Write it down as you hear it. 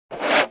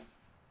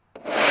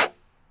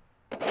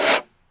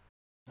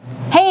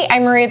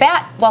I'm Maria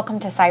Batt.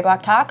 Welcome to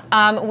Sidewalk Talk.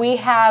 We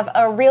have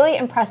a really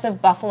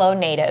impressive Buffalo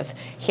native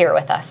here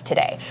with us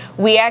today.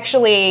 We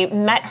actually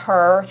met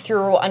her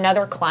through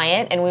another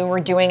client, and we were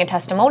doing a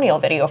testimonial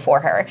video for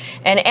her.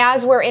 And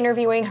as we're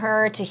interviewing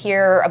her to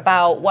hear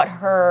about what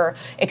her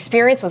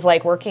experience was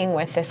like working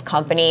with this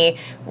company,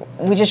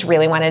 we just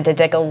really wanted to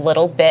dig a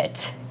little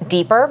bit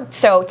deeper.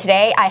 So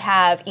today I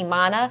have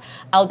Imana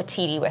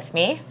Albatidi with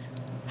me.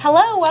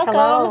 Hello, welcome.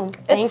 Hello.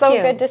 It's so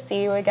good to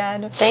see you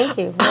again. Thank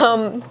you.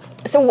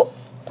 So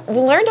we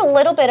learned a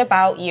little bit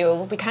about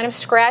you. We kind of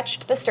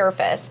scratched the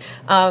surface.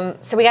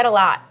 So we got a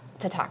lot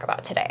to talk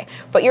about today.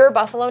 But you're a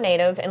Buffalo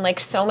native, and like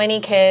so many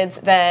kids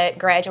that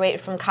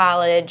graduate from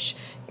college,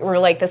 we're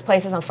like, this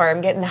place is on fire.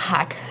 I'm getting the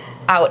heck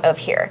out of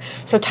here.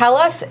 So tell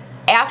us,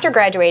 after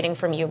graduating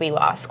from UB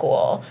Law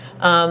School,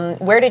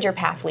 where did your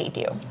path lead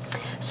you?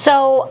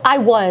 So I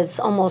was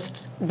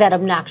almost that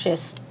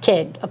obnoxious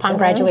kid upon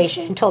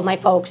graduation. Told my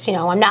folks,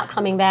 I'm not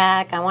coming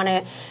back. I want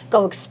to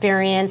go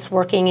experience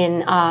working in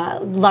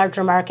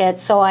larger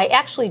markets. So I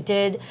actually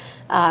did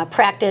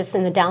practice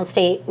in the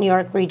downstate New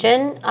York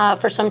region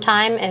for some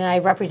time, and I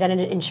represented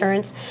an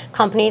insurance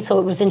company. So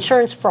it was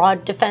insurance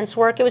fraud defense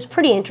work. It was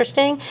pretty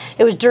interesting.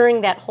 It was during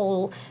that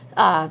whole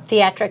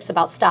theatrics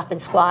about stop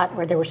and squat,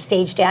 where there were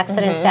staged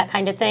accidents, that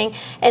kind of thing.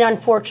 And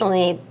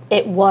unfortunately,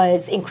 it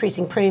was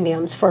increasing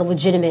premiums for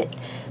legitimate,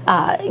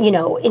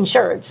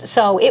 insureds.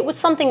 So it was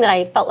something that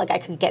I felt like I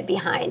could get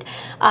behind.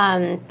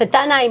 But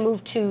then I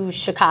moved to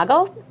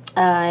Chicago,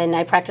 and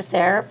I practiced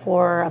there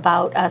for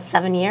about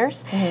 7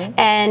 years.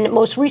 And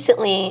most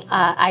recently,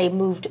 I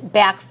moved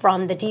back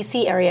from the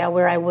D.C. area,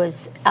 where I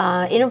was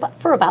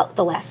for about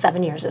the last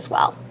 7 years as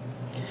well.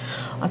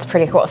 That's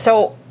pretty cool.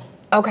 So,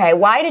 okay,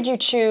 why did you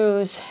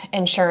choose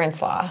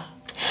insurance law?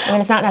 I mean,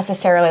 it's not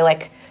necessarily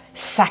like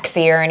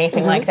sexy or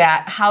anything like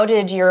that.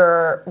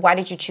 Why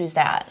did you choose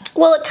that?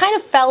 Well, it kind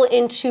of fell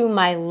into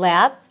my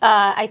lap.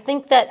 I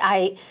think that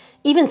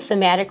even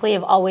thematically,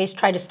 have always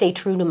tried to stay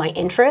true to my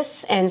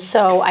interests. And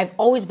so I've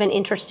always been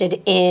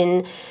interested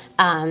in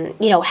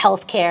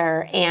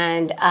healthcare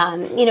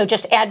and,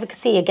 just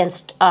advocacy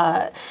against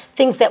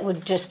things that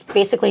would just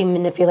basically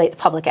manipulate the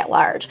public at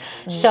large.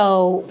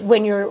 So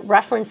when you're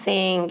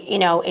referencing,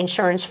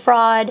 insurance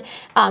fraud,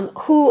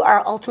 who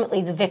are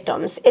ultimately the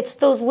victims? It's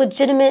those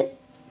legitimate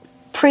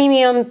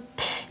premium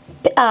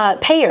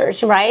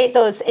payers, right?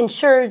 Those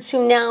insureds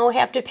who now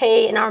have to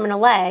pay an arm and a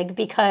leg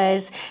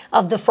because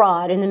of the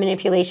fraud and the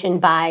manipulation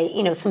by,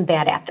 some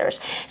bad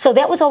actors. So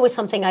that was always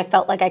something I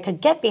felt like I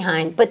could get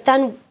behind. But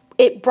then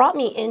it brought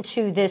me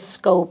into this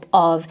scope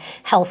of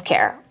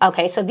healthcare.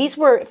 Okay, so these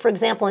were, for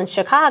example, in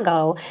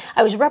Chicago,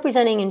 I was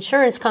representing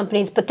insurance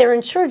companies, but their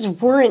insureds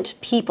weren't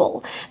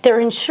people. Their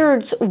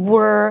insureds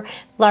were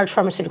large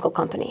pharmaceutical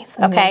companies,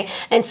 okay?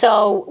 And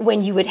so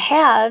when you would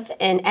have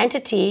an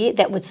entity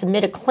that would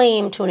submit a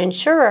claim to an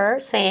insurer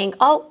saying,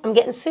 oh, I'm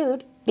getting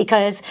sued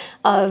because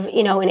of,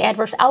 an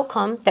adverse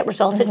outcome that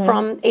resulted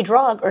from a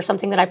drug or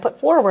something that I put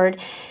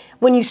forward,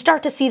 when you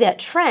start to see that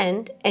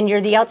trend and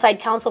you're the outside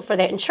counsel for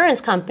that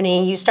insurance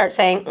company, you start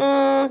saying,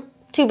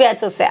 too bad,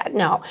 so sad.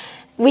 No,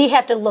 we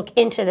have to look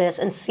into this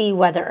and see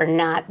whether or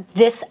not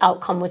this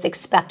outcome was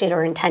expected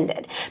or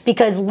intended.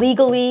 Because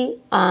legally,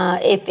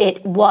 if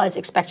it was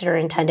expected or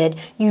intended,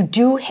 you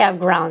do have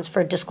grounds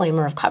for a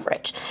disclaimer of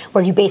coverage,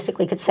 where you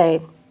basically could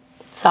say,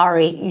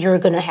 sorry, you're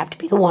going to have to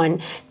be the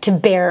one to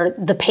bear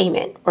the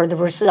payment or the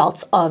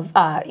results of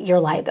your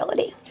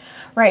liability.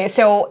 Right.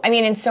 So, I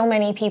mean, in so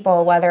many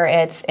people,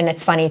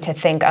 it's funny to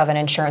think of an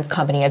insurance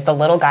company as the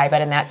little guy,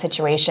 but in that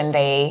situation,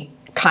 they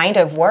kind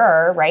of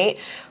were, right?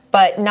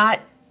 But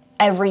not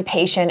every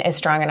patient is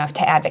strong enough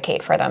to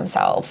advocate for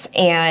themselves.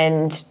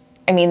 And,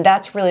 I mean,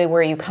 that's really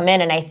where you come in.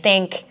 And I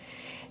think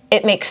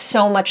it makes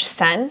so much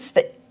sense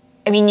that,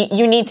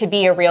 you need to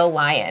be a real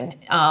lion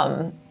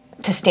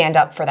to stand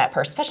up for that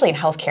person, especially in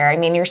healthcare. I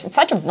mean, you're in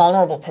such a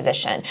vulnerable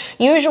position.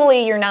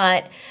 Usually you're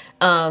not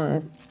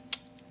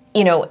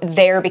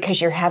there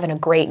because you're having a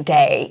great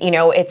day.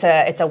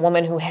 It's a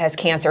woman who has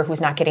cancer who's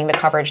not getting the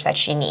coverage that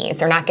she needs.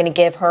 They're not going to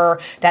give her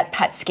that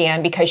PET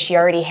scan because she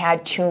already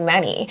had too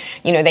many.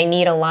 They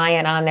need a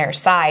lion on their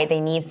side. They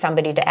need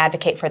somebody to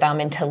advocate for them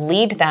and to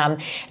lead them.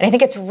 And I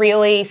think it's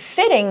really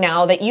fitting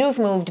now that you've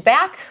moved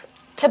back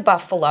to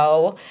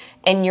Buffalo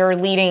and you're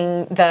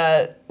leading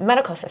the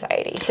medical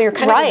society. So you're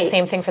kind of doing the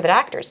same thing for the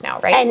doctors now,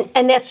 right?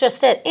 And that's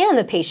just it. And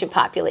the patient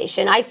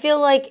population. I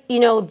feel like,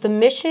 the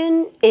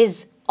mission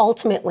is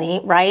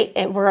ultimately, right,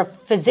 and we're a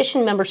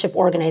physician membership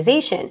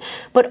organization,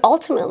 but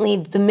ultimately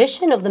the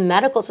mission of the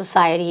medical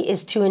society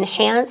is to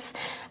enhance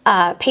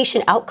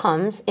patient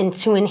outcomes and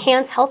to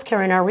enhance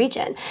healthcare in our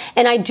region.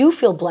 And I do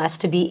feel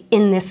blessed to be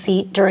in this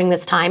seat during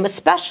this time,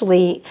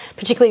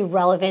 particularly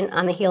relevant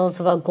on the heels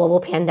of a global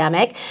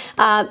pandemic,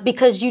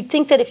 because you'd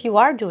think that if you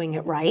are doing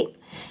it right,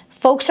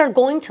 folks are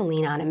going to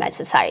lean on a med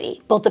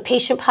society, both the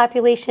patient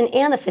population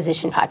and the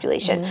physician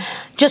population.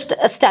 Just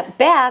a step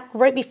back,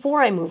 right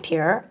before I moved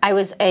here, I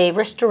was a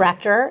risk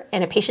director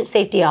and a patient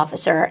safety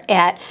officer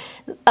at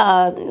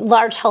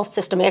large health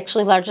system,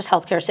 actually largest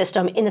healthcare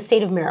system in the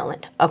state of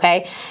Maryland,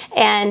 okay?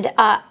 And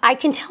I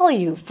can tell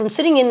you from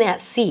sitting in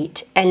that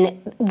seat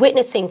and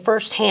witnessing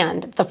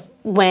firsthand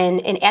when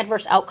an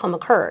adverse outcome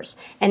occurs,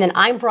 and then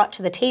I'm brought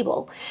to the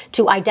table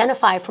to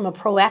identify from a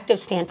proactive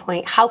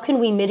standpoint, how can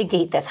we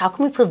mitigate this? How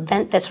can we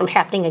prevent this from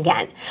happening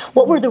again?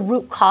 What were the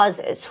root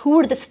causes? Who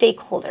were the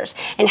stakeholders?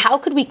 And how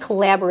could we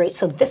collaborate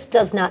so this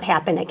does not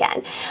happen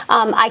again?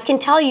 I can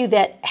tell you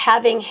that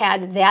having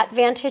had that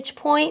vantage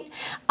point,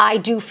 I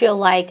do feel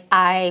like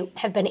I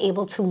have been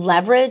able to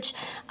leverage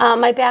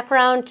my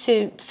background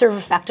to serve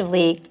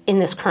effectively in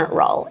this current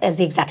role as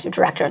the executive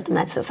director of the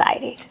Med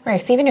Society.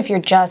 Right, so even if you're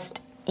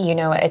just,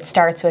 it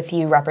starts with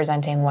you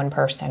representing one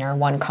person or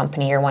one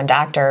company or one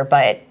doctor,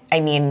 but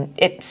I mean,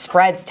 it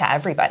spreads to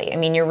everybody. I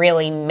mean, you're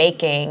really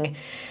making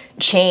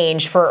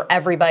change for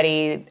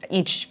everybody,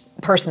 each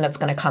person that's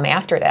going to come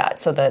after that,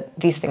 so that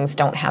these things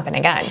don't happen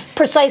again.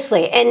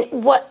 Precisely. And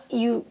what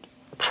you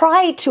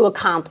try to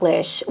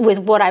accomplish with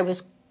what I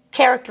was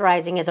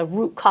characterizing as a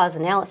root cause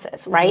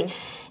analysis, right,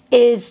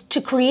 is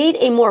to create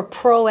a more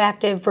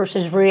proactive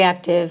versus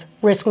reactive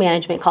risk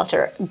management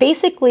culture.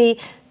 Basically,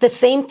 the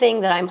same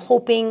thing that I'm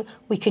hoping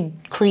we could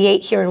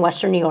create here in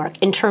Western New York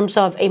in terms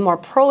of a more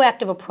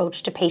proactive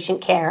approach to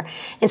patient care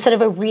instead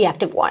of a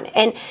reactive one.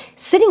 And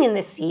sitting in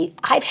this seat,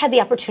 I've had the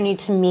opportunity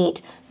to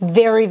meet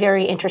very,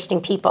 very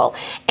interesting people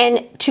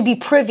and to be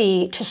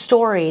privy to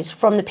stories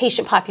from the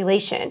patient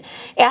population,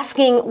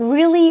 asking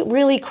really,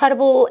 really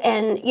credible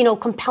and,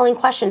 compelling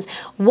questions.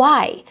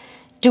 Why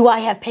do I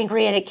have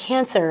pancreatic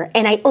cancer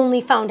and I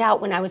only found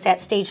out when I was at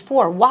stage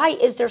 4? Why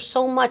is there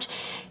so much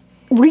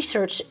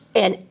research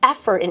and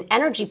effort and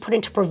energy put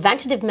into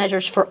preventative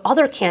measures for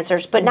other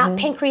cancers, but not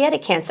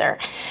pancreatic cancer?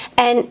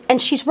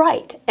 And she's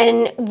right.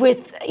 And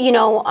with,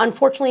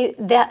 unfortunately,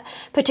 that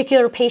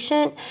particular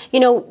patient,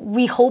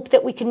 we hope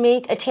that we can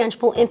make a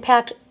tangible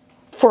impact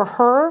for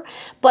her.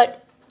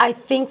 But I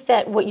think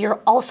that what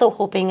you're also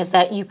hoping is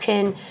that you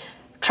can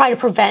try to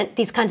prevent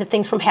these kinds of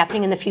things from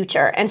happening in the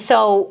future. And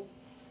so,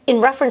 in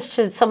reference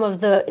to some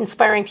of the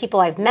inspiring people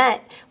I've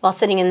met while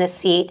sitting in this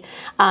seat,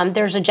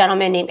 there's a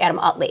gentleman named Adam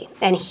Utley,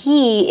 and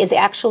he is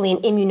actually an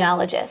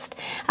immunologist.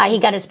 He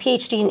got his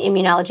PhD in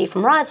immunology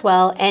from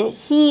Roswell, and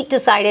he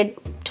decided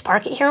to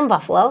park it here in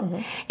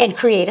Buffalo and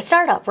create a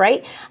startup,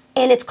 right?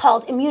 And it's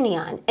called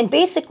Immunion. And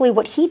basically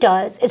what he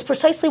does is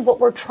precisely what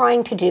we're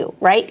trying to do,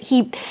 right?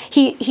 He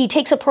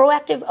takes a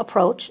proactive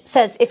approach,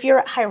 says if you're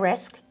at high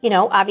risk,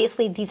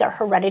 obviously these are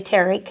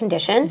hereditary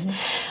conditions.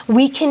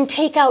 We can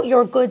take out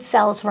your good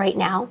cells right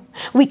now.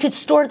 We could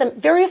store them,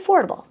 very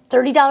affordable,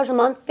 $30 a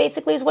month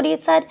basically is what he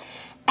had said.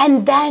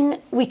 And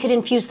then we could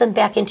infuse them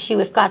back into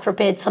you if, God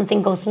forbid,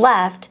 something goes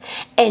left.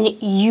 And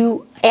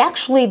you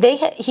actually,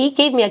 he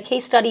gave me a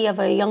case study of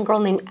a young girl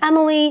named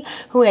Emily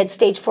who had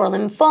stage 4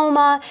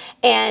 lymphoma,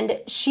 and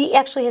she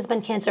actually has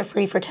been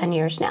cancer-free for 10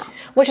 years now.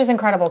 Which is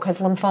incredible, because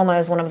lymphoma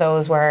is one of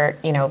those where,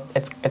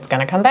 it's going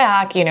to come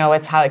back.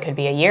 It's how it could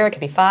be a year, it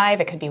could be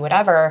 5, it could be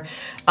whatever.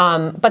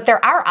 But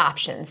there are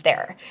options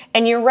there.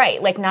 And you're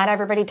right, like not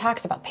everybody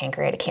talks about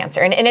pancreatic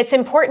cancer. And it's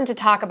important to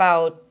talk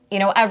about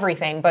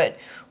everything, but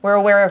we're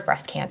aware of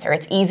breast cancer.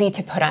 It's easy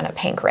to put on a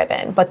pink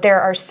ribbon, but there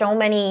are so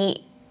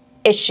many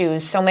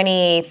issues, so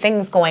many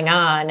things going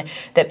on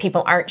that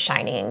people aren't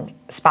shining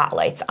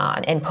spotlights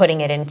on and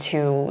putting it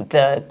into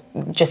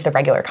just the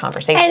regular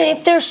conversation. And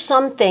if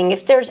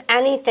there's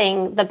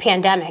anything, the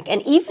pandemic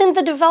and even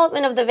the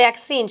development of the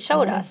vaccine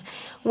showed us,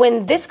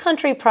 when this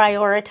country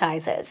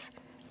prioritizes,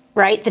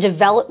 right, the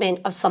development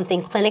of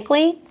something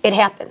clinically, it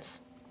happens.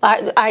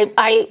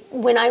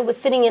 When I was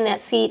sitting in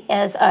that seat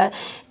as a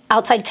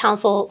outside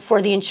counsel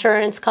for the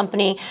insurance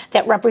company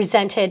that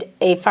represented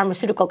a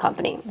pharmaceutical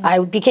company, I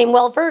became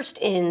well versed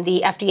in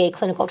the FDA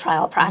clinical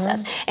trial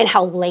process and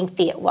how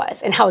lengthy it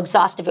was and how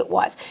exhaustive it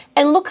was.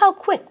 And look how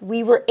quick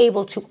we were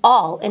able to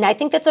and I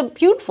think that's a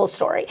beautiful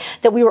story,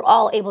 that we were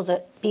all able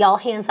to be all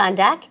hands on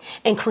deck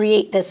and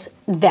create this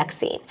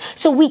vaccine.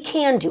 So we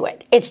can do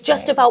it. It's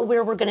just about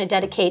where we're going to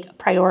dedicate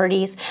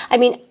priorities. I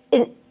mean,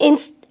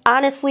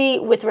 honestly,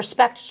 with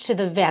respect to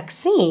the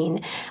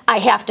vaccine, I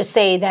have to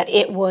say that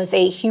it was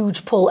a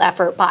huge pull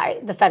effort by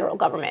the federal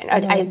government.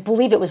 I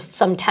believe it was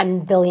some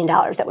 $10 billion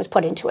that was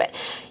put into it.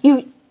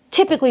 You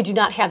typically do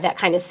not have that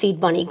kind of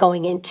seed money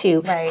going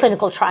into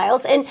clinical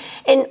trials. And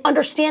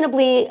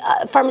understandably,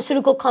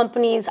 pharmaceutical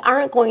companies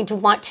aren't going to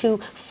want to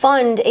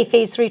fund a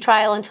phase 3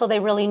 trial until they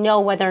really know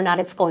whether or not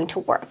it's going to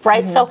work,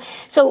 right? So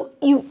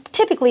you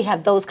typically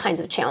have those kinds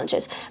of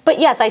challenges. But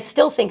yes, I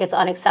still think it's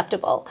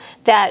unacceptable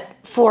that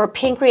for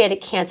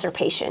pancreatic cancer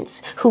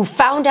patients who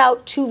found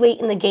out too late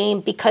in the game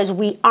because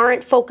we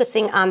aren't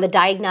focusing on the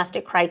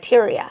diagnostic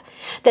criteria,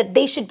 that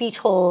they should be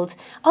told,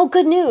 oh,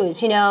 good news,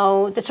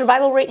 the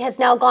survival rate has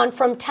now gone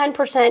from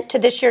 10% to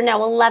this year now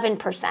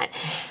 11%.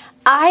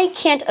 I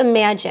can't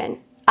imagine,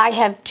 I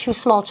have 2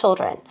 small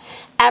children,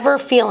 ever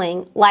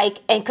feeling like,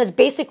 and because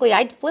basically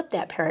I'd flip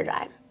that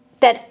paradigm,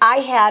 that I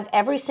have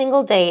every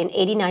single day an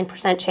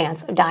 89%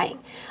 chance of dying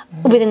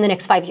within the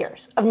next 5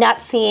 years, of not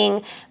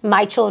seeing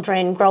my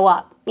children grow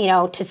up,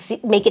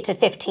 make it to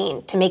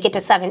 15, to make it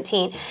to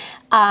 17.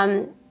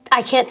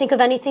 I can't think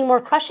of anything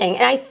more crushing.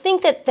 And I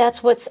think that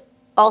that's what's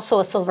also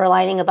a silver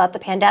lining about the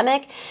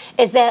pandemic,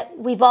 is that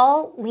we've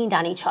all leaned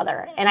on each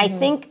other. And I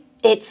think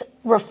it's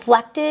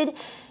reflected,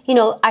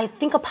 I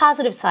think a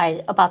positive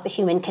side about the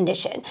human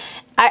condition.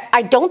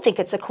 I don't think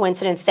it's a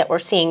coincidence that we're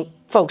seeing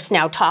folks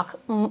now talk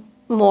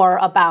more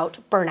about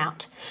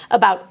burnout,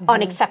 about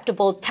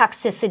unacceptable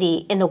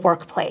toxicity in the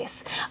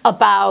workplace,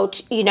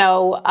 about,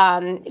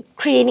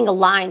 creating a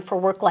line for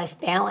work-life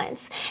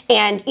balance.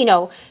 And,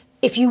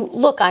 if you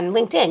look on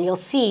LinkedIn, you'll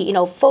see,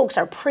 folks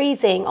are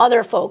praising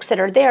other folks that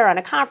are there on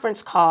a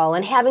conference call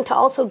and having to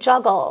also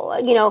juggle,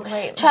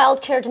 Right.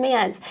 childcare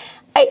demands.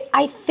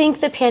 I think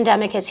the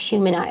pandemic has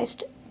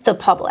humanized the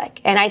public.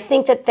 And I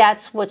think that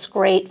that's what's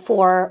great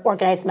for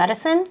organized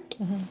medicine.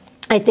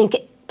 I think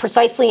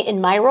precisely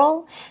in my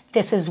role,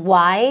 this is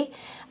why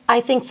I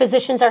think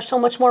physicians are so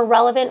much more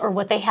relevant, or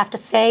what they have to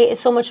say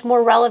is so much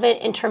more relevant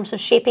in terms of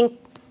shaping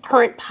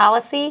current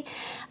policy.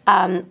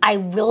 I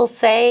will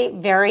say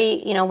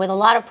with a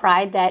lot of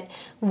pride that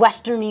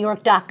Western New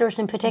York doctors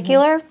in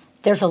particular,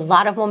 there's a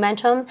lot of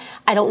momentum.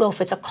 I don't know if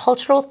it's a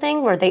cultural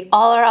thing where they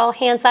all are all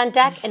hands on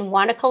deck and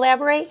want to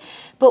collaborate,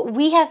 but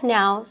we have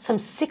now some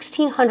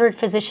 1,600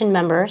 physician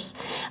members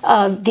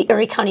of the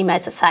Erie County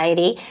Med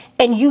Society,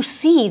 and you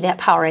see that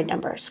power in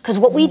numbers. Because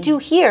what we do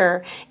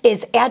here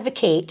is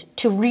advocate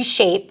to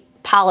reshape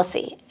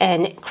policy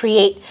and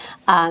create,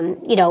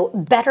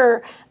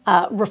 better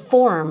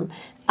reform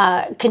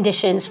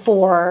conditions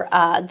for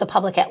the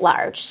public at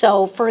large.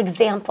 So, for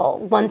example,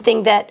 one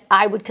thing that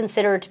I would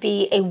consider to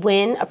be a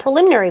win, a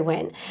preliminary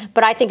win,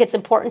 but I think it's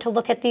important to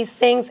look at these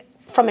things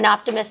from an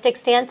optimistic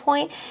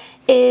standpoint,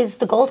 is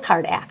the Gold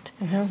Card Act.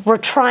 We're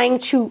trying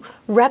to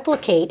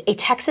replicate a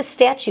Texas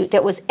statute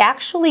that was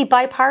actually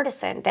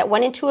bipartisan, that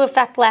went into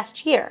effect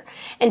last year,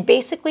 and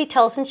basically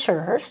tells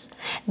insurers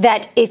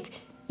that if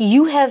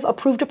you have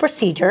approved a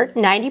procedure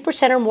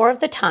 90% or more of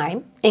the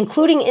time,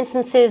 including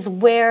instances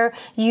where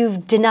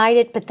you've denied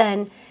it but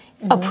then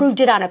approved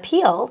it on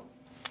appeal,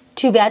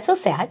 too bad, so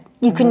sad,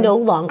 you can no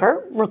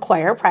longer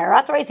require prior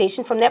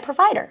authorization from that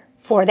provider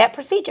for that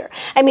procedure.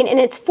 And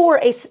it's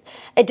for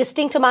a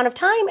distinct amount of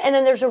time, and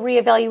then there's a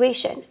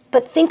reevaluation.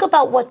 But think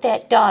about what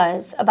that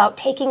does about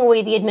taking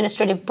away the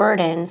administrative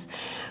burdens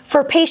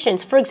for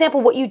patients. For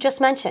example, what you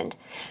just mentioned.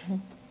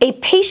 A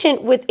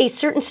patient with a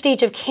certain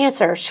stage of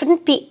cancer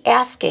shouldn't be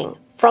asking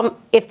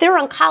if their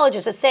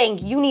oncologist is saying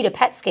you need a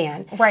PET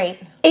scan,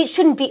 right? It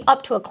shouldn't be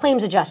up to a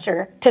claims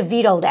adjuster to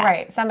veto that.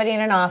 Right. Somebody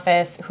in an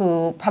office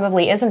who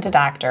probably isn't a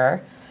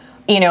doctor,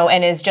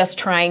 and is just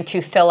trying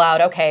to fill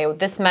out, okay,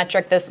 this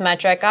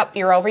metric, up,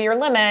 you're over your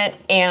limit,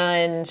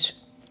 and,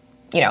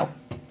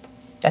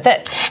 that's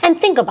it. And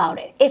think about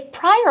it. If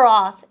prior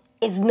auth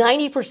is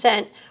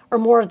 90% or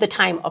more of the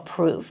time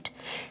approved,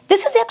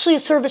 this is actually a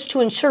service to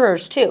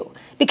insurers too,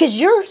 because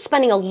you're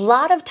spending a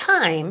lot of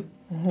time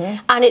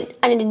on an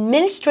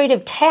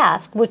administrative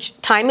task, which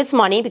time is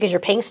money because you're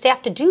paying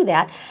staff to do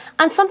that,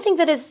 on something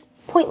that is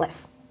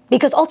pointless,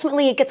 because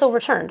ultimately it gets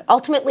overturned.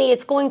 Ultimately,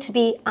 it's going to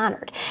be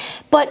honored.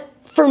 But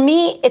for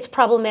me, it's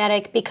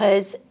problematic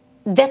because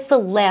that's the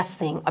last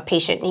thing a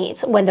patient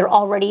needs when they're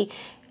already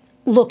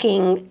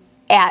looking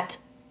at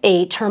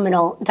a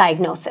terminal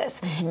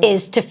diagnosis,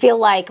 is to feel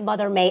like,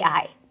 mother, may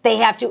I? They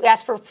have to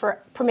ask for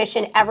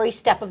permission every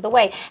step of the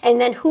way.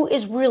 And then who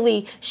is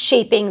really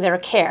shaping their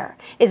care?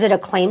 Is it a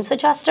claims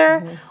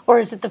adjuster, or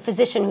is it the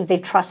physician who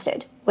they've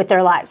trusted with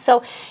their lives?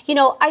 So,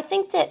 I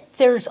think that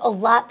there's a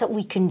lot that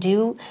we can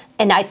do,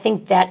 and I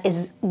think that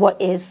is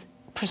what is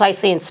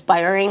precisely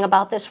inspiring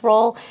about this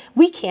role.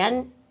 We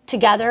can,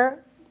 together,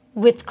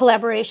 with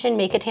collaboration,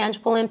 make a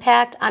tangible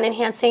impact on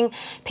enhancing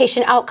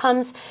patient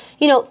outcomes.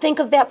 Think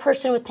of that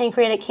person with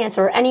pancreatic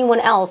cancer or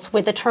anyone else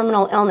with a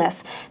terminal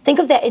illness. Think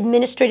of that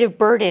administrative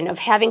burden of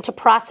having to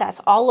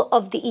process all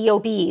of the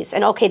EOBs.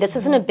 And okay, this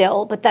isn't a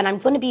bill, but then I'm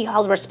going to be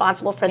held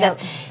responsible for this.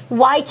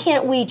 Why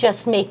can't we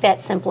just make that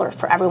simpler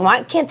for everyone?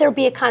 Why can't there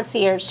be a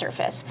concierge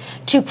service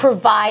to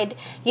provide,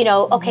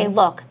 okay,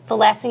 look, the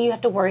last thing you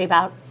have to worry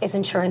about is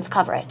insurance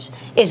coverage,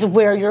 is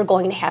where you're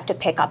going to have to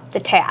pick up the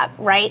tab,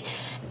 right?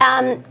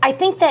 I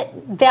think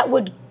that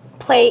would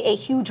play a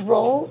huge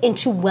role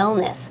into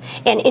wellness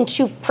and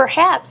into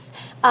perhaps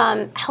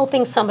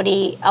helping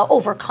somebody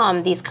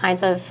overcome these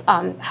kinds of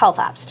health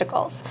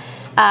obstacles.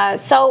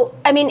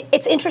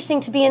 It's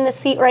interesting to be in this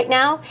seat right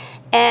now,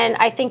 and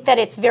I think that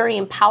it's very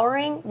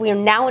empowering. We are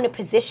now in a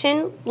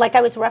position, like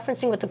I was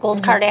referencing with the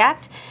Gold Card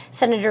Act,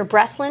 Senator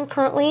Breslin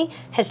currently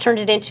has turned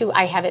it into,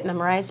 I have it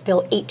memorized,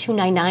 Bill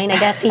 8299, I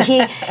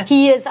guess.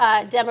 He is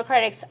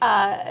Democratic's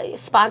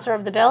sponsor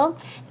of the bill.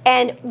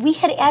 And we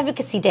had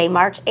Advocacy Day,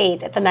 March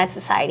 8th, at the Med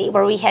Society,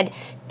 where we had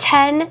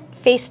 10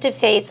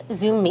 face-to-face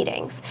Zoom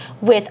meetings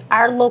with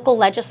our local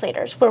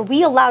legislators, where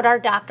we allowed our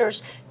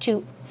doctors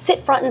to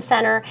sit front and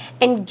center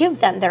and give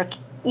them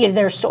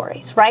their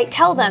stories, right?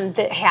 Tell them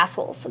the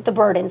hassles, the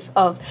burdens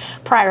of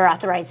prior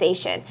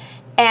authorization.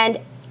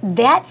 And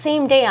that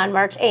same day on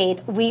March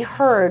 8th, we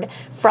heard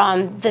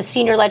from the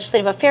Senior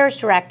Legislative Affairs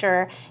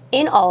Director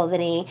in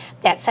Albany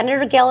that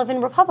Senator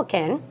Gallivan,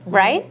 Republican,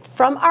 right,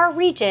 from our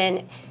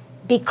region,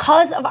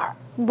 because of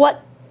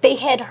what he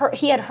had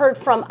heard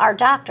from our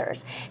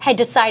doctors, had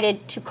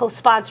decided to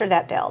co-sponsor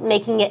that bill,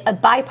 making it a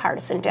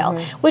bipartisan bill,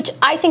 which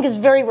I think is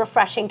very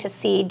refreshing to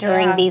see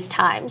during these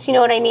times. You know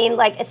what I mean?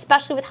 Like,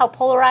 especially with how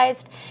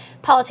polarized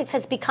politics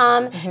has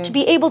become, to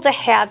be able to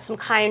have some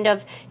kind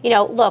of,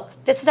 look,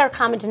 this is our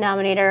common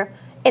denominator.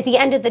 At the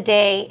end of the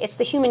day, it's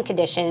the human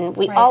condition.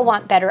 We all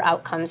want better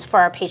outcomes for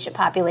our patient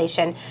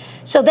population.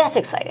 So that's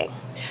exciting.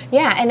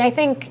 Yeah, and I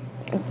think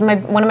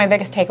one of my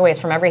biggest takeaways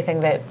from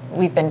everything that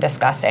we've been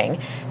discussing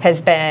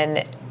has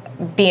been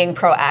being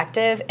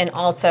proactive, and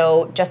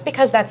also just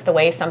because that's the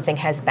way something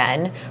has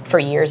been for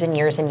years and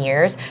years and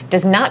years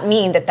does not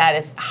mean that that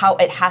is how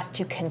it has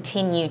to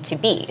continue to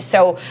be.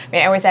 So,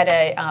 I was at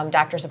a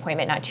doctor's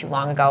appointment not too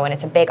long ago, and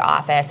it's a big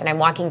office, and I'm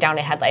walking down,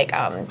 it had like,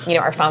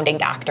 our founding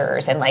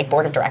doctors and like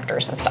board of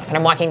directors and stuff, and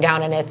I'm walking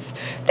down and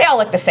they all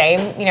look the same,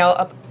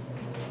 a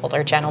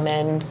older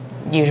gentleman,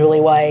 usually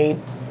white,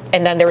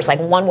 and then there was like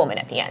one woman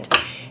at the end.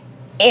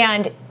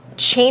 And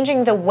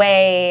changing the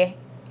way,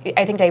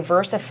 I think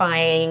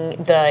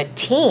diversifying the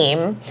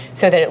team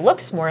so that it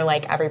looks more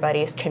like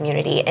everybody's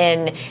community,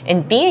 and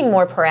being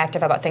more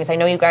proactive about things. I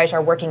know you guys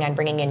are working on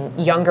bringing in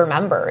younger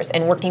members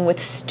and working with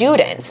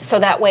students, so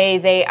that way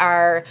they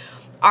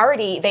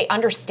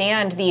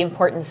understand the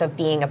importance of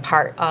being a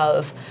part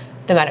of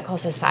the medical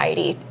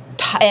society.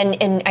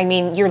 And I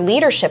mean, your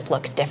leadership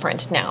looks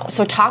different now.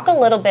 So talk a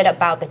little bit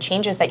about the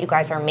changes that you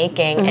guys are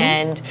making.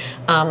 And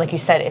like you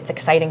said, it's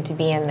exciting to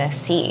be in this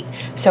seat.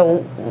 So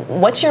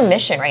what's your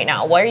mission right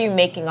now? Why are you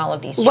making all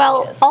of these changes?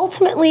 Well,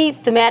 ultimately,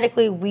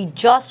 thematically, we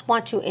just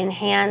want to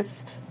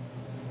enhance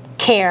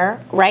care,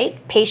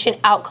 right? Patient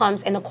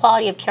outcomes and the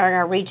quality of care in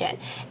our region.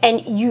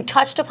 And you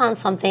touched upon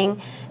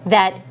something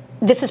that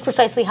this is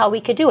precisely how we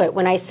could do it.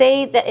 When I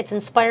say that it's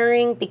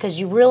inspiring,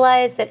 because you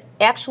realize that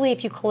actually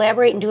if you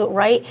collaborate and do it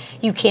right,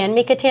 you can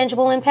make a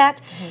tangible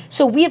impact.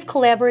 So we have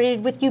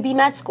collaborated with UB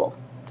Med School,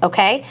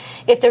 okay?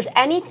 If there's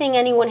anything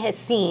anyone has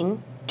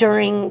seen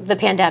during the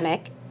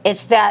pandemic,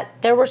 it's that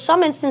there were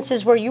some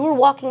instances where you were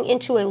walking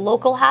into a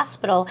local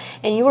hospital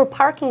and you were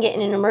parking it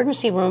in an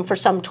emergency room for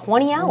some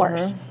 20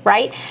 hours,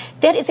 right?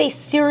 That is a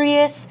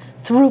serious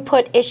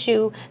throughput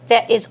issue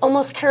that is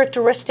almost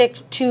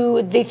characteristic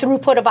to the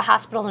throughput of a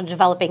hospital in a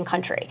developing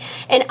country.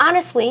 And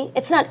honestly,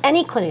 it's not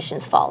any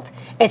clinician's fault.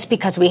 It's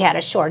because we had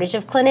a shortage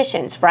of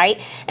clinicians, right?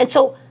 And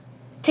so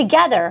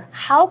together,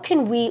 how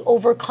can we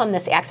overcome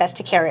this access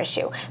to care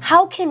issue?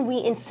 How can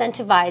we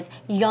incentivize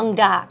young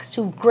docs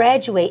to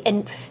graduate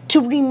and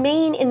to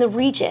remain in the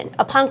region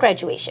upon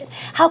graduation?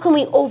 How can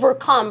we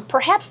overcome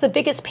perhaps the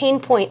biggest pain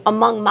point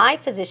among my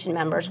physician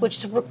members, which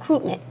is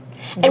recruitment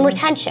and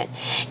retention?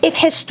 If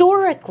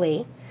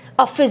historically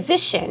a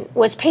physician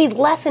was paid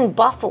less in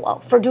Buffalo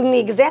for doing the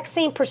exact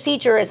same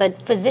procedure as a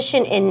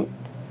physician in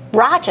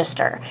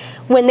Rochester,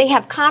 when they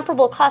have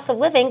comparable costs of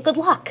living, good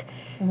luck.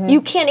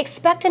 You can't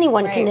expect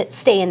anyone can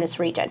stay in this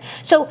region.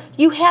 So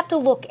you have to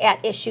look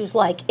at issues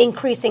like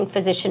increasing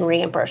physician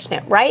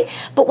reimbursement, right?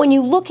 But when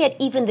you look at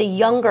even the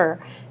younger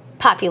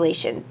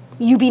population,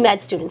 UB Med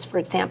students, for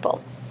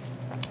example,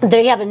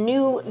 they have a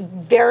new,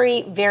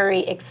 very,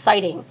 very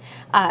exciting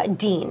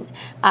dean,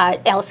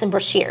 Allison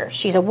Brashear.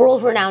 She's a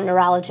world-renowned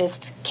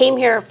neurologist, came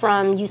here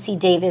from UC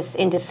Davis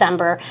in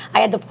December. I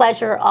had the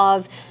pleasure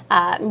of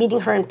meeting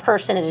her in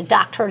person at a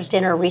doctor's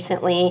dinner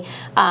recently.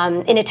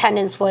 In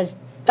attendance was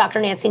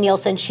Dr. Nancy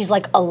Nielsen. She's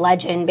like a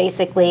legend,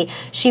 basically.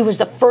 She was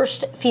the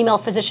first female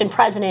physician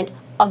president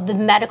of the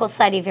Medical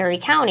Society of Erie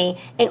County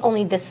and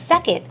only the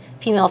second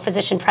female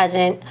physician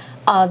president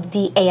of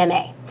the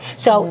AMA.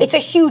 So it's a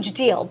huge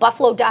deal.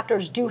 Buffalo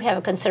doctors do have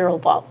a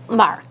considerable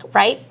mark,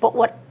 right? But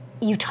what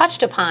you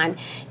touched upon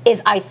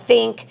is, I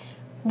think,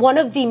 one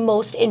of the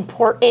most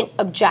important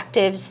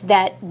objectives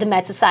that the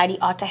Med Society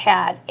ought to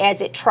have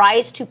as it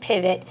tries to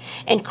pivot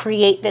and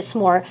create this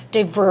more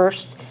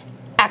diverse,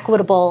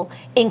 equitable,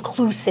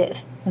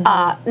 inclusive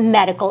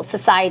medical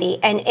society.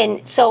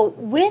 And so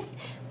with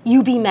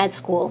UB Med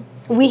School,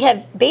 we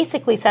have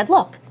basically said,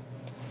 look,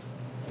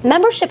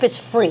 membership is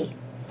free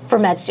for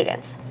med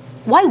students.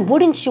 Why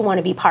wouldn't you want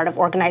to be part of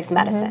organized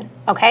medicine,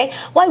 okay?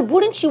 Why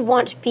wouldn't you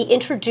want to be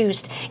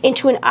introduced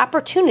into an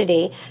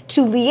opportunity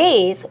to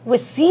liaise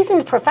with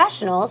seasoned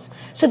professionals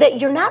so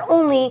that you're not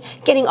only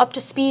getting up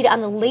to speed on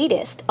the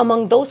latest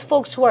among those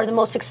folks who are the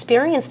most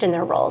experienced in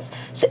their roles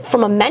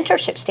from a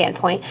mentorship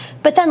standpoint,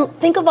 but then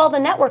think of all the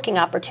networking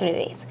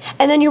opportunities.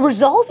 And then you're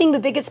resolving the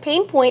biggest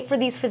pain point for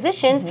these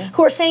physicians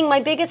who are saying,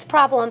 my biggest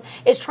problem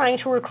is trying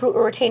to recruit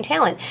or retain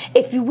talent.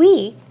 If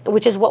we,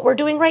 which is what we're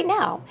doing right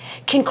now,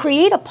 can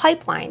create a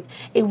pipeline,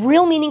 a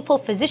real meaningful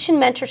physician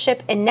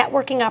mentorship and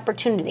networking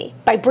opportunity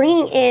by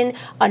bringing in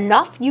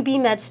enough UB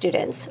Med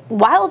students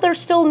while they're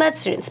still med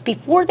students,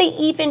 before they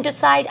even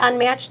decide on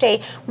match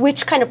day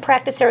which kind of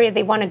practice area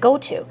they want to go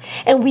to.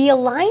 And we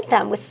align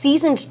them with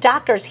seasoned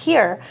doctors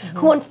here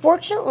who,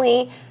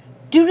 unfortunately,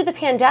 due to the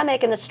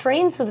pandemic and the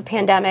strains of the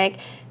pandemic,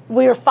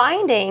 we're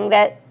finding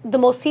that the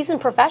most seasoned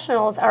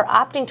professionals are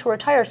opting to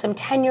retire some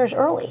 10 years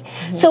early.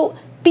 So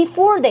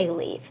before they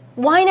leave,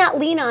 why not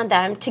lean on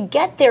them to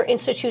get their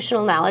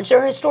institutional knowledge,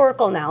 their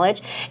historical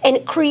knowledge,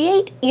 and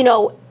create,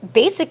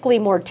 basically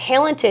more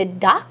talented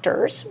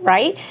doctors,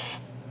 right?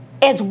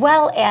 As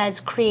well as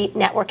create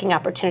networking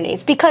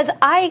opportunities. Because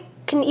I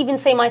can even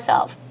say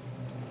myself,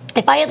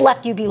 if I had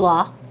left UB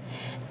Law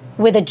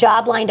with a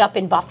job lined up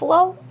in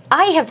Buffalo,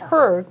 I have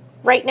heard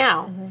right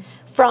now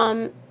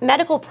from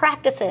medical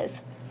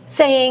practices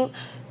saying,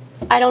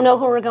 I don't know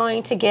who we're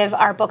going to give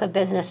our book of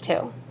business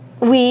to.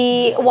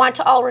 We want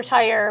to all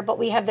retire, but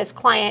we have this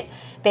client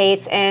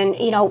base and,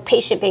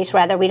 patient base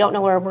rather. We don't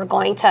know where we're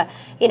going to,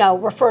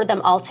 refer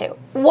them all to.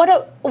 What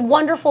a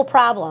wonderful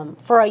problem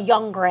for a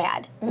young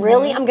grad.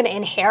 Really? I'm going to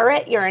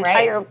inherit your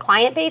entire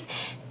client base?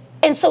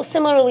 And so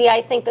similarly,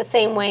 I think the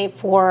same way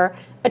for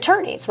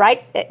attorneys,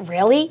 right?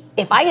 Really?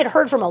 If I had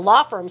heard from a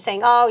law firm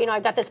saying,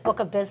 I've got this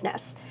book of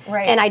business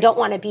and I don't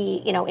want to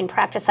be, in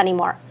practice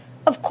anymore,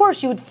 of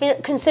course you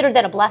would consider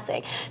that a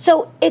blessing.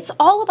 So it's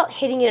all about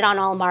hitting it on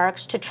all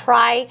marks to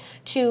try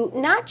to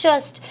not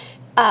just,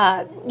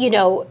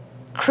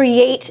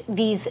 create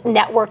these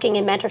networking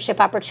and mentorship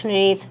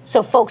opportunities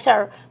so folks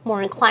are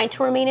more inclined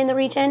to remain in the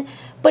region.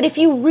 But if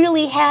you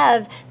really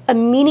have a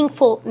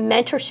meaningful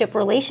mentorship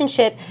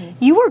relationship,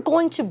 you are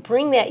going to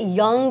bring that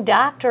young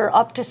doctor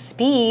up to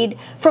speed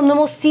from the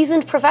most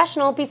seasoned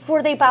professional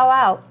before they bow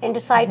out and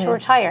decide to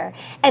retire.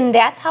 And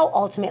that's how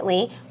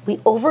ultimately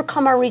we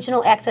overcome our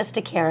regional access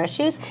to care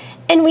issues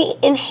and we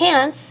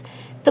enhance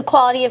the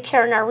quality of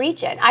care in our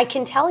region. I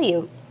can tell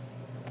you,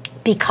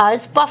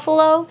 because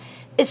Buffalo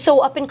is so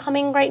up and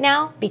coming right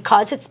now,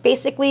 because it's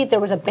basically, there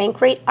was a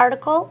Bankrate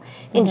article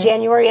in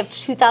January of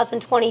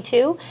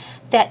 2022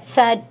 that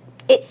said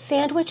it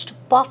sandwiched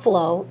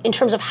Buffalo in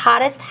terms of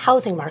hottest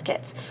housing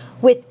markets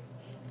with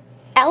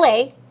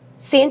LA,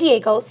 San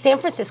Diego, San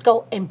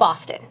Francisco, and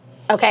Boston.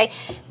 Okay,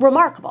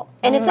 remarkable,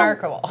 and it's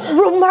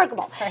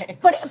remarkable. Right.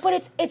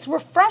 But it's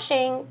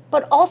refreshing.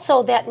 But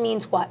also that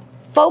means what?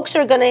 Folks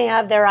are going to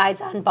have their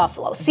eyes on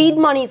Buffalo. Seed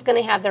money is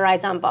going to have their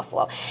eyes on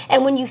Buffalo.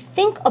 And when you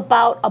think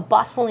about a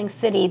bustling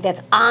city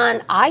that's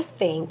on, I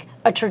think,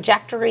 a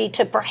trajectory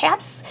to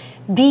perhaps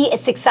be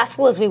as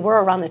successful as we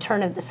were around the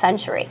turn of the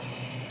century,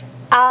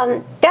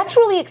 that's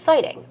really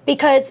exciting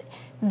because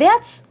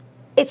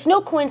it's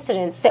no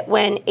coincidence that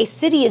when a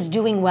city is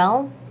doing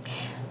well,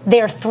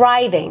 they're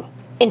thriving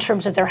in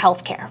terms of their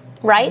healthcare,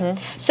 right?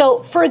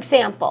 So, for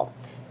example,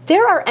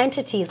 there are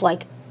entities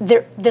like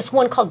this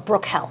one called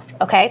Brook Health,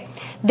 okay?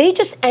 They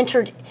just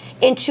entered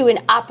into an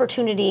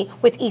opportunity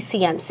with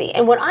ECMC.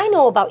 And what I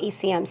know about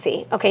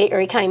ECMC, okay,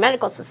 Erie County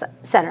Medical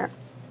Center,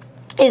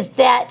 is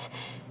that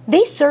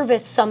they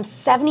service some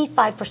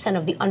 75%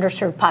 of the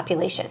underserved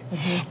population.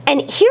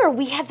 And here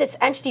we have this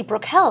entity,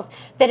 Brook Health,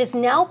 that is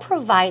now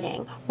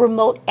providing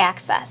remote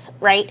access,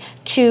 right,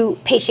 to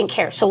patient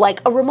care. So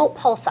like a remote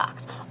pulse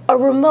ox, a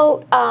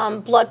remote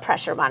blood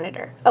pressure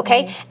monitor,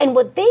 okay? And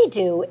what they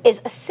do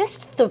is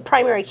assist the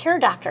primary care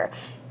doctor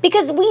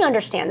because we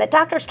understand that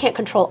doctors can't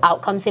control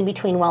outcomes in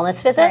between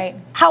wellness visits. Right.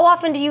 How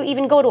often do you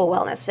even go to a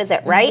wellness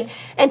visit, right?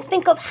 And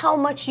think of how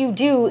much you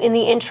do in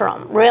the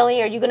interim.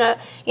 Really? Are you going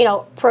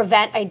to,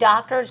 prevent a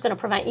doctor is going to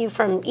prevent you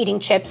from eating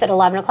chips at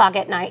 11 o'clock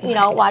at night,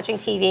 watching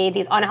TV,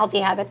 these unhealthy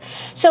habits.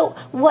 So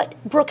what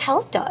Brook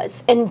Health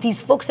does, and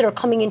these folks that are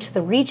coming into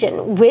the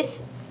region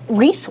with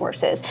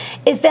resources,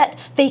 is that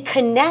they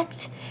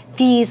connect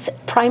these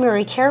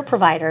primary care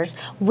providers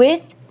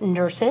with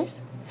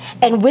nurses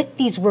and with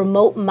these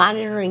remote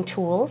monitoring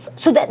tools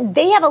so that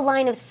they have a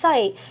line of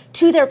sight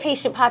to their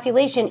patient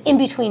population in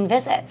between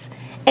visits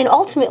and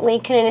ultimately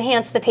can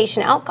enhance the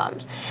patient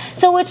outcomes.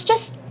 So it's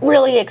just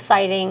really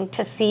exciting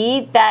to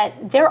see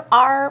that there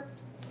are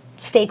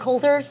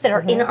stakeholders that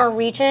are in our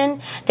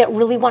region that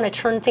really want to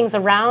turn things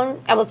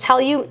around. I will tell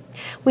you,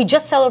 we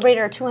just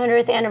celebrated our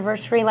 200th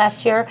anniversary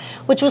last year,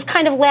 which was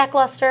kind of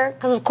lackluster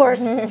because, of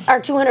course, our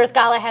 200th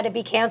gala had to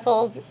be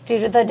canceled due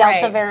to the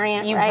Delta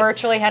variant. You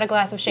virtually had a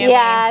glass of champagne.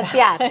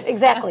 Yes,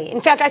 exactly. In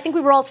fact, I think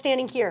we were all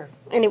standing here,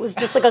 and it was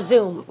just like a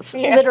Zoom.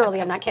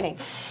 Literally, I'm not kidding.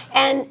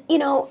 And,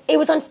 it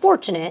was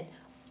unfortunate,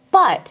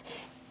 but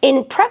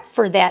in prep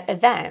for that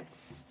event,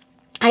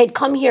 I had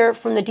come here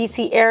from the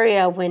D.C.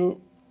 area when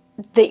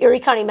the Erie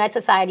County Med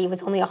Society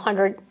was only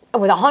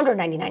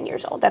 199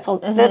 years old. That's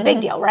a big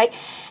deal, right?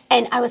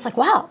 And I was like,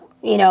 wow,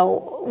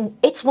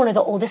 it's one of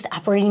the oldest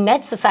operating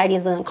med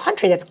societies in the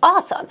country. That's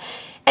awesome.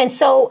 And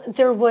so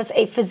there was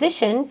a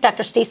physician,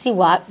 Dr. Stacy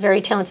Watt, very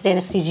talented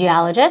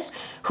anesthesiologist,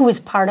 who is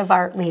part of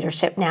our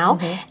leadership now,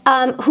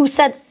 who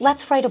said,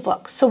 let's write a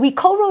book. So we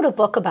co-wrote a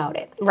book about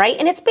it, right?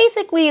 And it's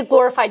basically a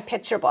glorified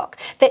picture book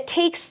that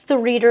takes the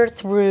reader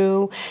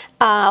through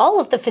all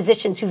of the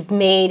physicians who've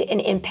made an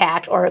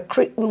impact or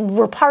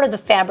were part of the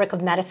fabric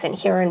of medicine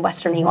here in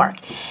Western New York.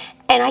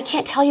 And I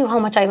can't tell you how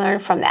much I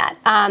learned from that.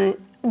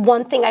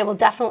 One thing I will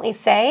definitely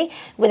say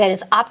that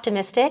is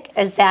optimistic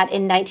is that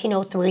in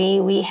 1903,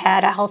 we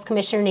had a health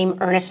commissioner named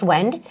Ernest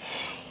Wend.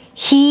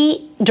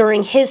 He,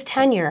 during his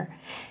tenure,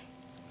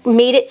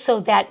 made it so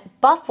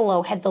that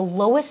Buffalo had the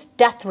lowest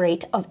death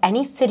rate of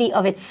any city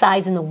of its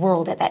size in the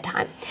world at that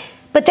time.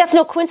 But that's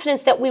no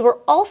coincidence that we were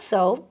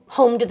also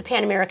home to the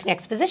Pan American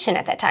Exposition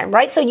at that time,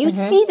 right? So you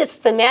see this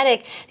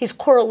thematic, these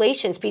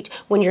correlations between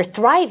when you're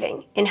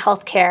thriving in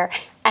healthcare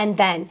and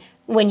then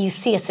when you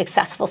see a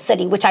successful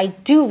city, which I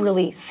do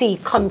really see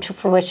come to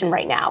fruition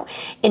right now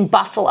in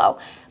Buffalo.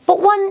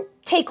 But one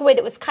takeaway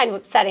that was kind of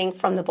upsetting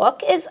from the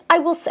book is, I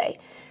will say,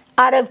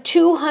 out of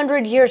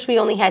 200 years, we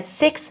only had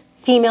 6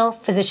 female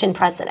physician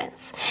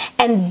presidents.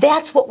 And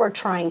that's what we're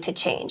trying to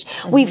change.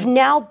 We've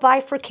now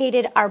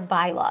bifurcated our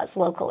bylaws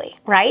locally,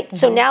 right?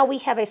 So now we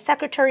have a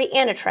secretary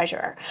and a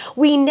treasurer.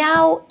 We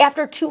now,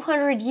 after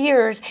 200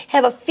 years,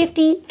 have a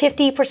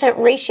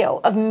 50% ratio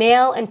of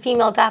male and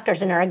female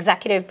doctors in our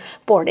executive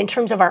board in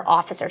terms of our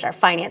officers, our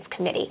finance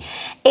committee.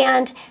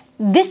 And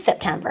this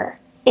September,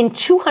 in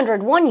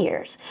 201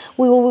 years,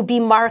 we will be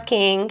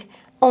marking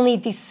only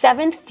the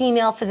 7th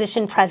female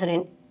physician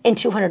president in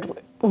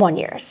 201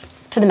 years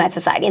to the Med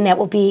Society, and that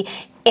will be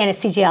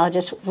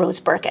anesthesiologist Rose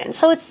Birkin.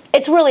 So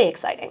it's really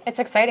exciting. It's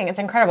exciting. It's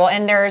incredible.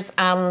 And there's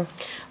a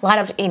lot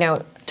of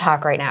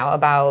talk right now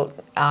about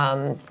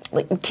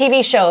like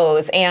TV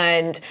shows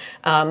and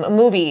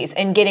movies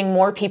and getting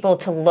more people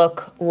to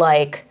look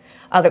like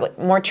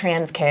more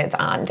trans kids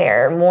on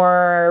there,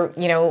 more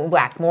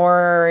Black,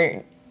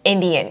 more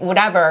Indian,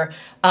 whatever.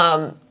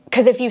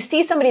 Because if you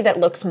see somebody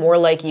that looks more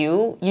like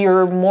you,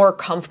 you're more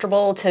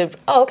comfortable to,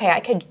 okay, I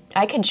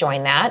could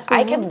join that.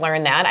 I could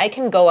learn that. I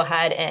can go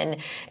ahead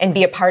and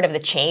be a part of the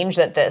change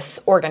that this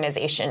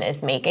organization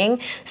is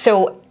making.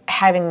 So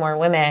having more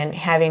women,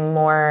 having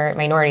more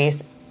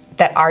minorities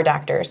that are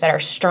doctors, that are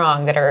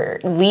strong, that are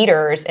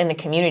leaders in the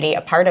community,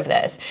 a part of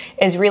this,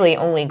 is really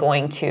only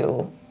going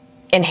to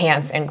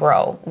enhance and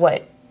grow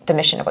the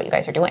mission of what you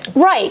guys are doing.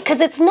 Right,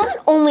 because it's not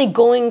only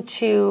going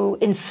to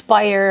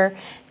inspire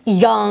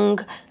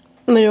young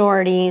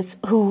minorities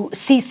who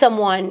see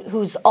someone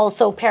who's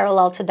also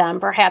parallel to them,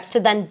 perhaps to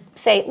then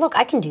say, look,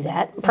 I can do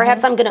that.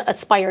 Perhaps I'm going to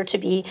aspire to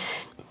be,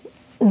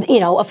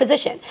 a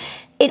physician.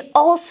 It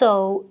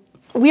also,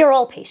 we are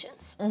all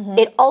patients.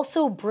 It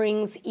also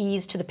brings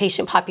ease to the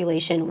patient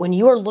population when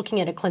you are looking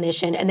at a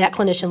clinician and that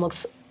clinician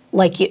looks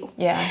like you.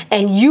 Yeah.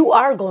 And you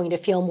are going to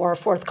feel more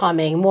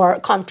forthcoming, more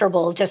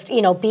comfortable, just,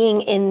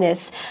 being in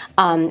this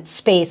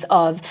space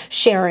of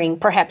sharing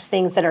perhaps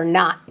things that are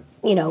not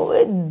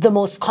the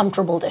most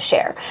comfortable to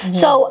share.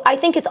 So I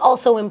think it's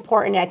also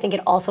important. I think it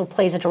also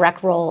plays a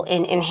direct role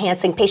in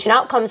enhancing patient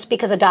outcomes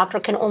because a doctor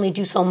can only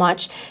do so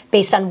much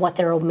based on what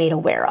they're made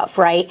aware of,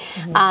 right?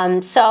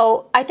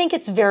 So I think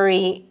it's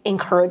very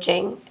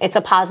encouraging. It's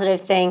a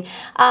positive thing.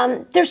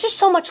 There's just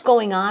so much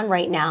going on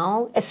right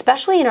now,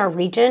 especially in our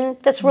region,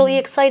 that's really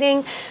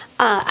exciting.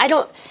 I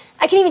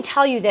can even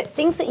tell you that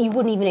things that you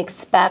wouldn't even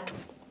expect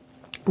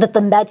that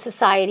the Med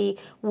Society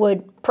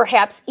would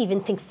perhaps even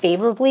think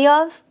favorably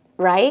of,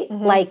 right?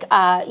 Like,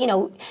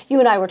 you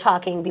and I were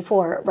talking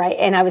before, right?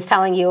 And I was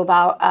telling you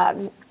about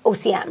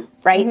OCM,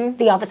 right?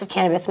 The Office of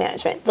Cannabis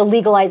Management, the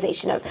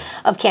legalization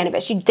of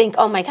cannabis. You'd think,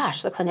 oh my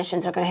gosh, the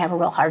clinicians are going to have a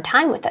real hard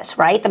time with this,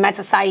 right? The Med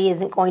Society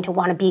isn't going to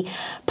want to be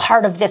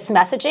part of this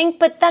messaging.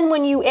 But then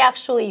when you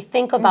actually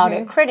think about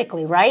it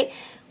critically, right?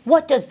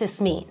 What does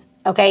this mean?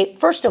 Okay,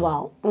 first of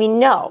all, we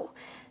know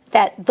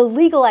that the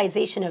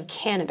legalization of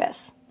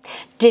cannabis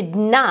did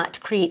not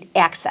create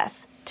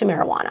access to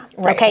marijuana.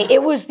 Right. Okay,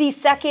 it was the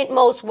second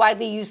most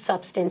widely used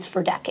substance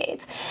for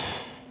decades.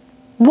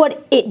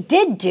 What it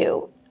did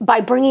do by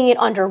bringing it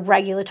under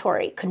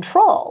regulatory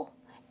control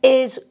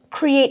is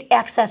create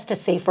access to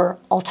safer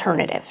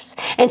alternatives.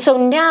 And so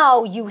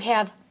now you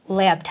have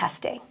lab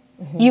testing,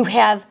 you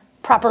have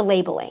proper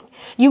labeling,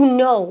 you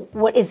know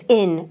what is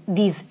in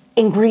these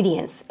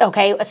ingredients,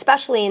 okay,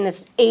 especially in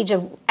this age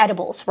of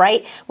edibles,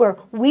 right, where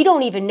we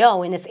don't even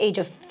know in this age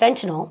of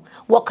fentanyl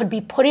what could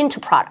be put into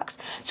products.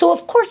 So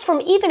of course,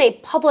 from even a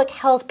public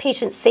health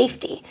patient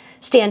safety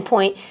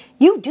standpoint,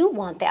 you do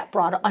want that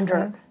brought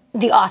under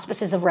the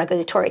auspices of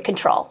regulatory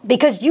control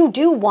because you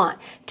do want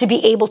to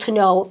be able to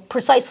know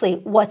precisely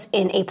what's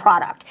in a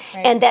product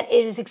and that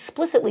it is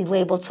explicitly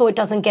labeled so it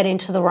doesn't get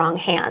into the wrong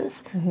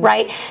hands,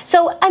 right?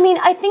 So, I mean,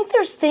 I think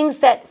there's things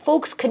that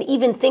folks could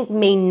even think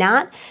may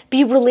not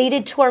be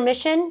related to our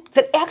mission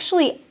that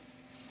actually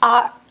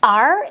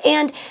are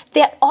and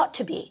that ought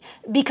to be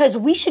because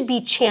we should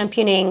be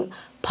championing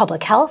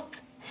public health,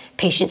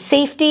 patient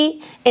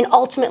safety, and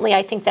ultimately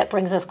I think that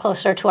brings us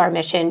closer to our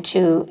mission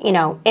to,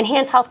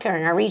 enhance healthcare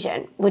in our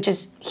region, which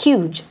is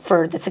huge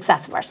for the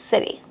success of our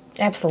city.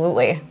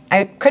 Absolutely.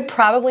 I could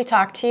probably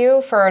talk to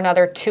you for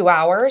another 2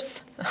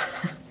 hours,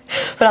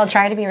 but I'll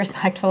try to be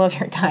respectful of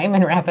your time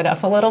and wrap it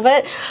up a little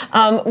bit.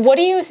 What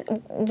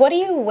do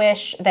you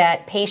wish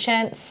that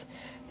patients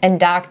and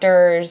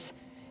doctors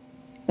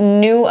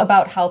knew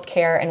about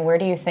healthcare, and where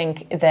do you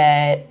think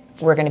that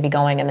we're going to be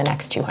going in the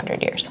next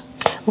 200 years?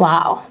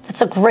 Wow,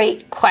 that's a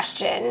great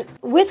question.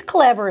 With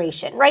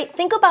collaboration, right?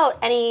 Think about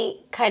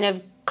any kind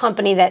of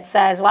company that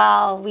says,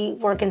 well, we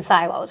work in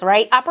silos,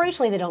 right?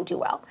 Operationally, they don't do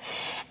well.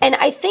 And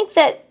I think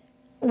that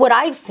what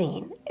I've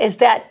seen is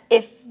that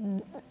if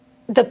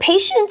the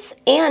patients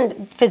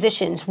and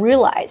physicians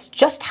realized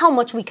just how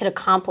much we could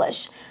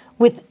accomplish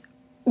with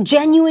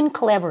genuine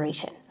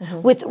collaboration,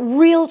 with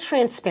real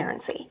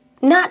transparency,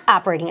 not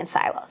operating in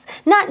silos,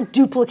 not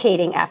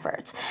duplicating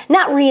efforts,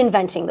 not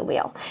reinventing the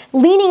wheel,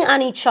 leaning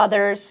on each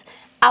other's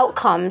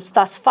outcomes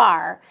thus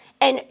far,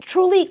 and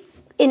truly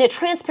in a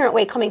transparent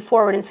way coming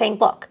forward and saying,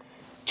 look,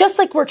 just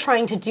like we're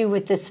trying to do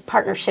with this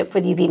partnership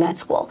with UB Med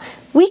School,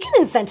 we can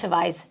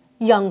incentivize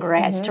young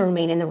grads to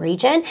remain in the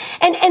region.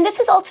 And this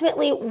is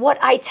ultimately what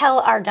I tell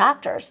our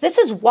doctors. This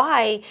is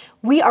why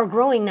we are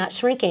growing, not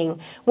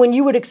shrinking, when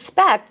you would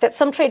expect that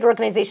some trade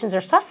organizations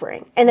are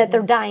suffering and that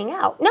they're dying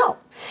out. No,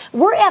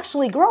 we're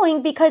actually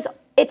growing because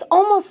it's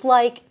almost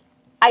like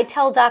I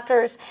tell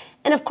doctors,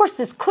 and of course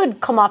this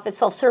could come off as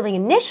self-serving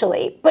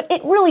initially, but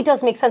it really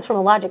does make sense from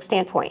a logic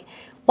standpoint.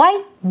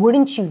 Why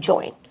wouldn't you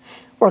join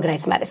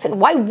organized medicine?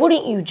 Why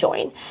wouldn't you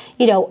join,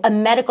 a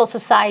medical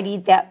society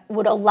that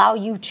would allow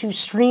you to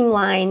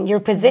streamline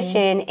your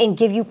position and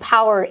give you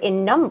power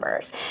in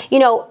numbers?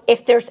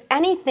 If there's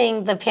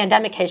anything the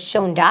pandemic has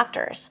shown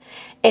doctors,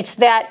 it's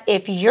that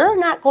if you're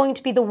not going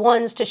to be the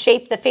ones to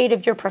shape the fate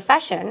of your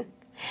profession,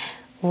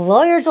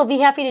 lawyers will be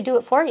happy to do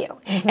it for you.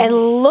 And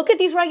look at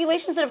these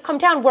regulations that have come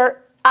down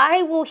where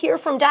I will hear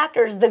from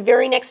doctors the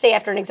very next day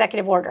after an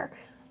executive order.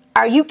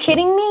 Are you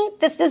kidding me?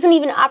 This isn't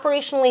even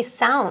operationally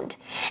sound.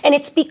 And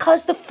it's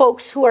because the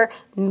folks who are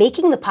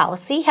making the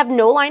policy have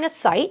no line of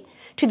sight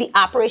to the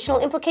operational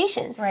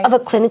implications of a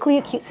clinically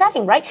acute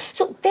setting, right?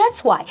 So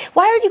that's why.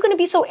 Why are you going to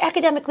be so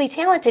academically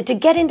talented to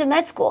get into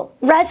med school,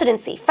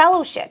 residency,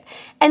 fellowship,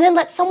 and then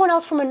let someone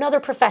else from another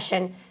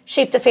profession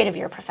shape the fate of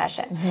your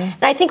profession?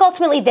 And I think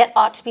ultimately that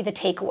ought to be the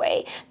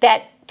takeaway,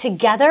 that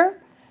together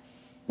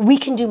we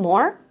can do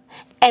more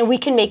and we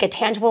can make a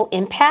tangible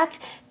impact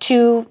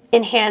to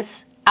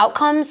enhance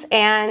outcomes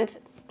and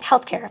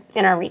healthcare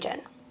in our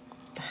region.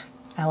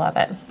 I love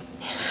it.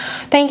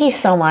 Thank you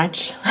so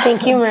much.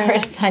 Thank you, Maria, for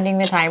spending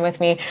the time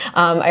with me.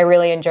 I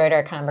really enjoyed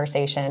our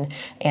conversation,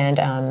 and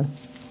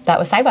that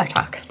was Sidewalk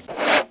Talk.